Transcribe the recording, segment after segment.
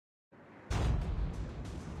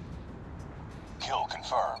Kill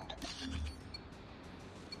confirmed.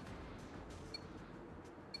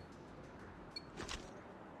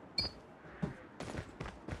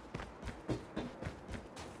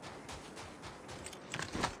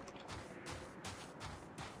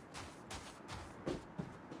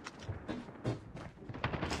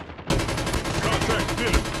 Contact with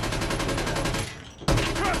enemy.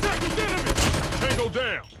 Contact with enemy. Tango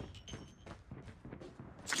down.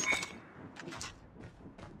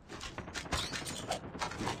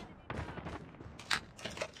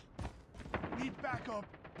 Need backup.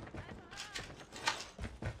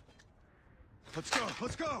 Let's go,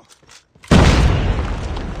 let's go.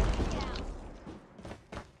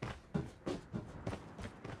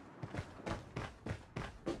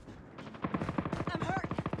 I'm hurt.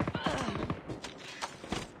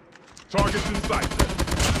 Targets in sight.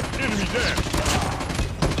 Enemy down.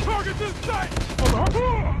 Targets in sight. Target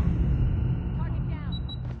down.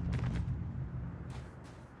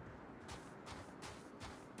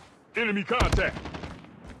 Enemy contact.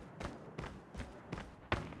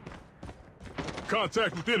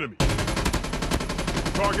 Contact with enemy.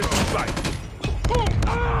 Targets in sight. Boom!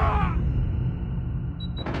 Ah!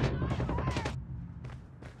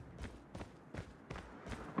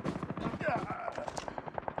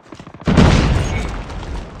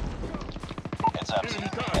 It's up to Enemy you.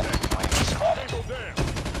 contact. Enemy UAV spotted. Tango down.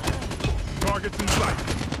 Targets in sight.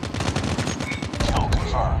 Kill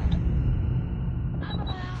confirmed.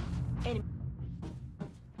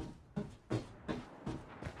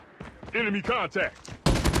 Enemy contact.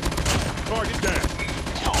 Target down.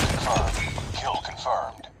 Kill confirmed. Kill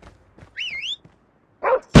confirmed.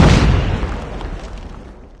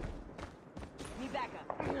 Need backup.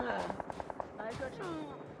 I got you.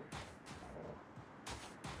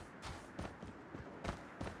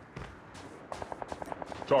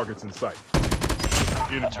 Targets in sight.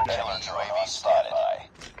 Enemy Hunter down. killer UAV spotted.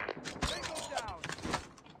 Tango down.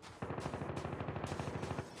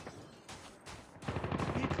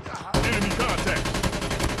 Enemy contact.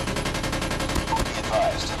 Be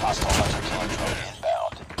advised, hostile hunter killer drone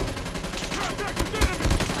inbound. Contact with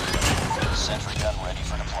enemy. Sentry gun ready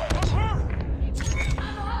for deployment.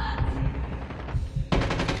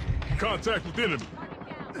 Contact with enemy.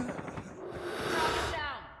 Target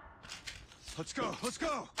down. Let's go, let's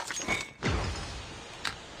go.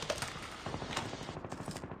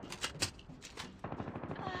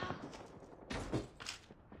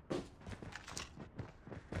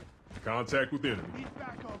 Contact with enemy. Need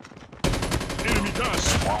backup. Enemy contact.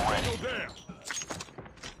 Swarm ready. Tango down.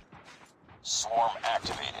 Swarm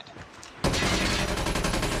activated.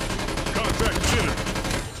 Contact with enemy.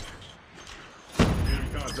 Enemy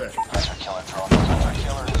contact. Hunter killer drone. Hunter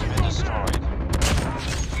killer has been destroyed.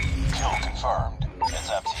 Kill confirmed. It's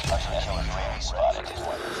up to you. Hunter killer UAV spotted.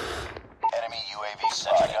 Enemy UAV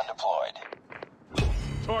sentry gun deployed.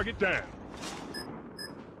 Target down.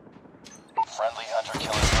 Friendly hunter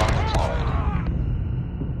killer drone deployed.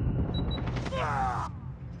 Enemy down.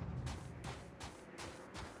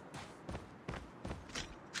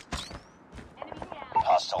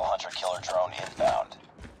 Hostile hunter killer drone inbound.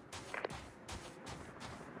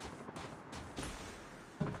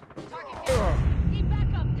 Target down. Need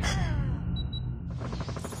backup.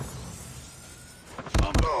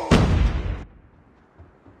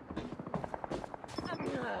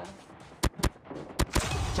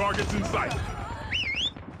 Targets in sight.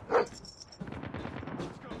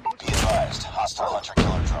 Be advised, hostile hunter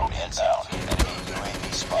killer drone inbound. Enemy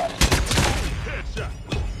UAV spotted. Headshot.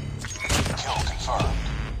 Kill confirmed.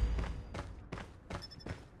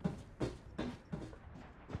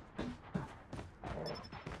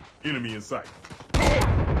 Enemy in sight.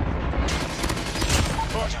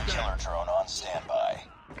 Hunter Target killer down. drone on standby.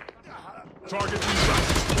 Targets in sight.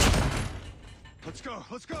 Let's go,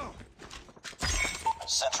 let's go.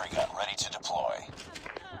 Sentry gun ready to deploy.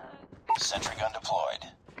 Sentry gun deployed.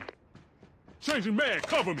 Changing mag.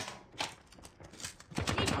 Cover me.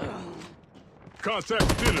 Contact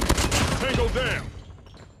with enemy. Tango down.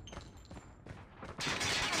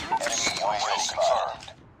 Enemy UAV confirmed.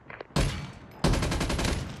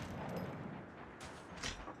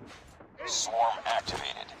 Swarm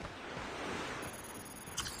activated.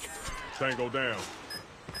 Tango down.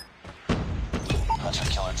 Hunter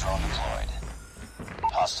killer drone deployed.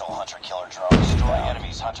 Hostile hunter killer drone destroying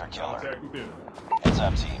enemy's hunter killer. Contact with enemy. Heads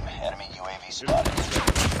up team. Enemy UAV spotted.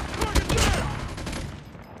 Target down.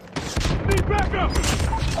 Need backup.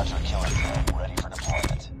 Hunter killer drone ready for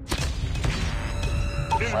deployment.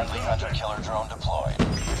 Friendly hunter killer drone deployed.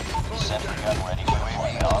 Sentry gun ready for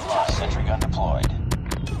deployment. Online. Sentry gun deployed.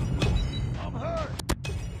 I'm hurt.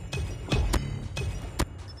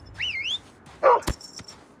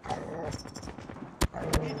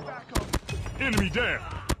 Enemy down.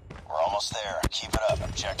 We're almost there. Keep it up.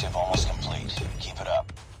 Objective almost complete. Keep it up.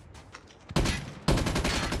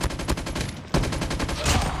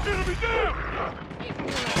 Enemy down.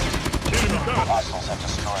 Enemy down. Hostiles have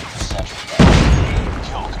destroyed the sentry.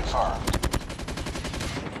 Kill confirmed.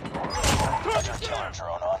 Hunter killer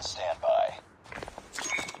drone on standby.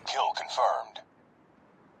 Kill confirmed.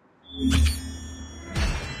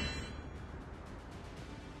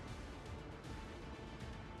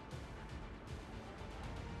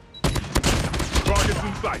 Target's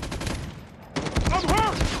in sight. I'm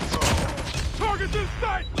hurt! Target's in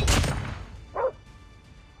sight!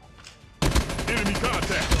 Enemy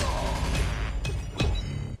contact.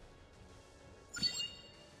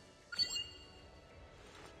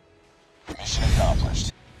 Mission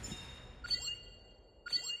accomplished.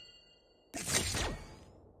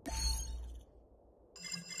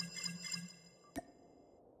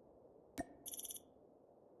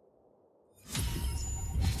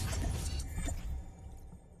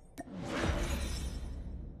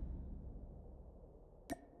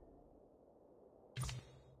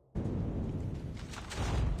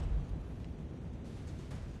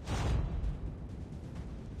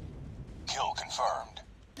 Kill confirmed.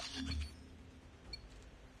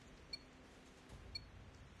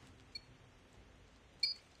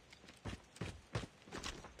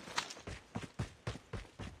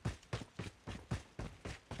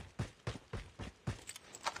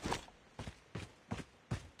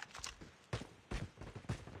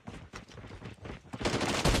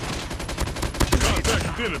 Contact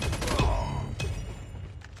with enemy.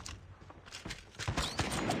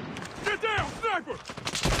 Get down, sniper!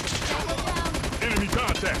 Enemy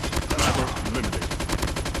contact. Sniper eliminated.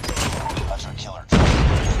 Hunter killer drone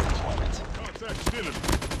ready for deployment. Contact with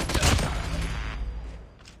enemy.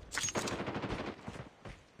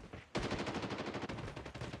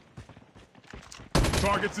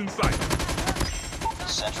 Targets in sight.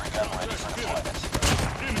 Sentry gun ready for deployment.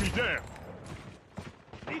 Enemy down.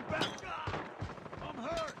 Need back. I'm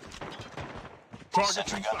hurt. Targets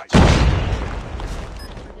Sentry in gun sight. deployed.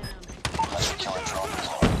 Hunter killer drone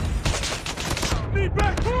deployed. Need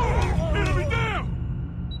back. Enemy down.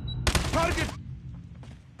 Target.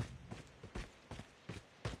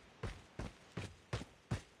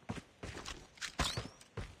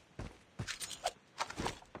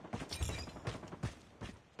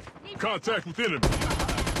 Contact with enemy.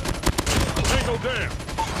 Tango down.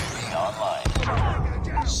 UAV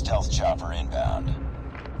online. Stealth chopper inbound.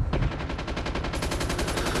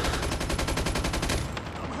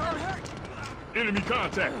 Enemy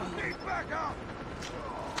contact. Need back up.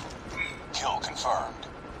 Kill confirmed.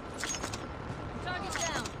 Target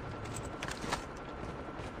down.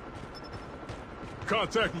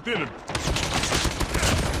 Contact with enemy.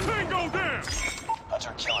 Tango down.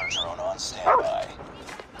 Hunter killer drone on standby.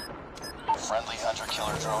 Friendly hunter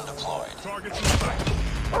killer drone deployed. Targets in sight.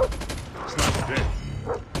 Sniper dead.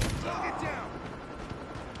 Target down.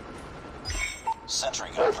 Sentry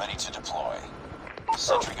gun ready to deploy.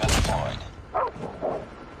 Sentry gun deployed.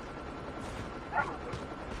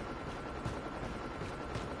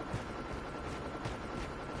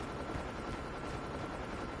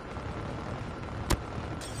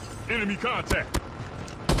 Enemy contact.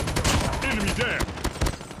 Enemy down.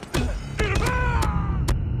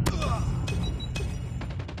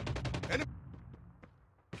 Enemy.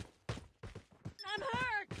 I'm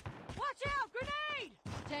hurt! Watch out! Grenade!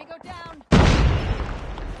 Tango down.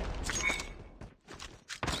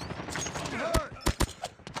 I'm hurt.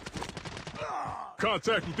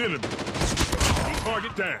 Contact with enemy.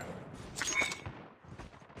 Target down.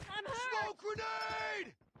 I'm hurt! Smoke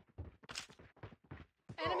grenade.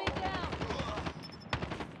 Enemy down.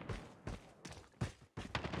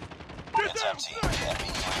 Get It's down. empty. Enemy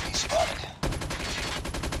UAV spotted.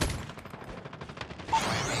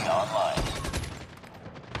 UAV online.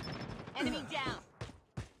 Enemy down.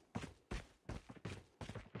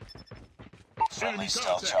 Friendly Enemy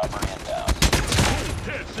stealth contact. chopper inbound.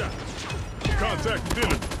 Headshot. Contact with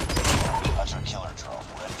enemy. Hunter killer drone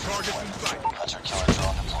ready for Target in deployment. sight. Hunter killer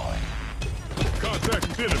drone deployed. Contact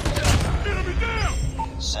with enemy. Enemy down.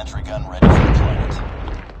 Sentry gun ready for deployment.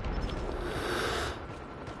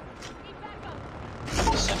 Need backup.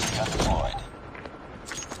 Sentry gun deployed.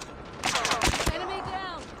 Enemy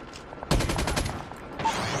down.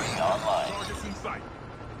 UAV online. Targets in sight.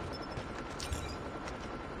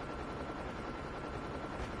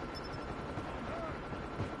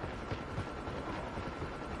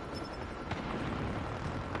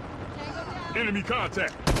 Tango down. Enemy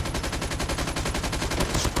contact.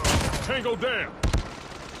 Tango down.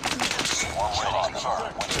 Swarm ready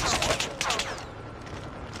confirmed. When deployed.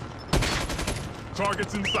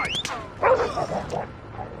 Targets in sight.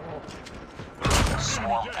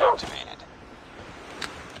 Swarm activated.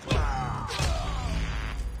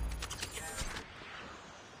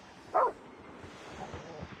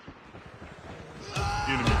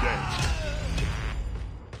 Enemy down.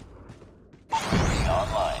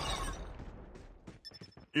 Online.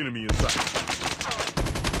 Enemy in sight.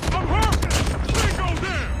 I'm hurt! Tango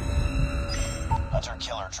down!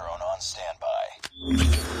 Hunter-killer drone on standby.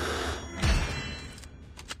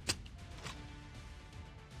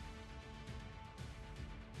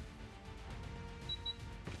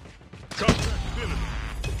 Contact with enemy.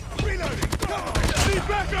 Reloading! Need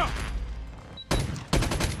backup!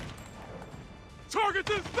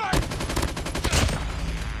 Targets in sight!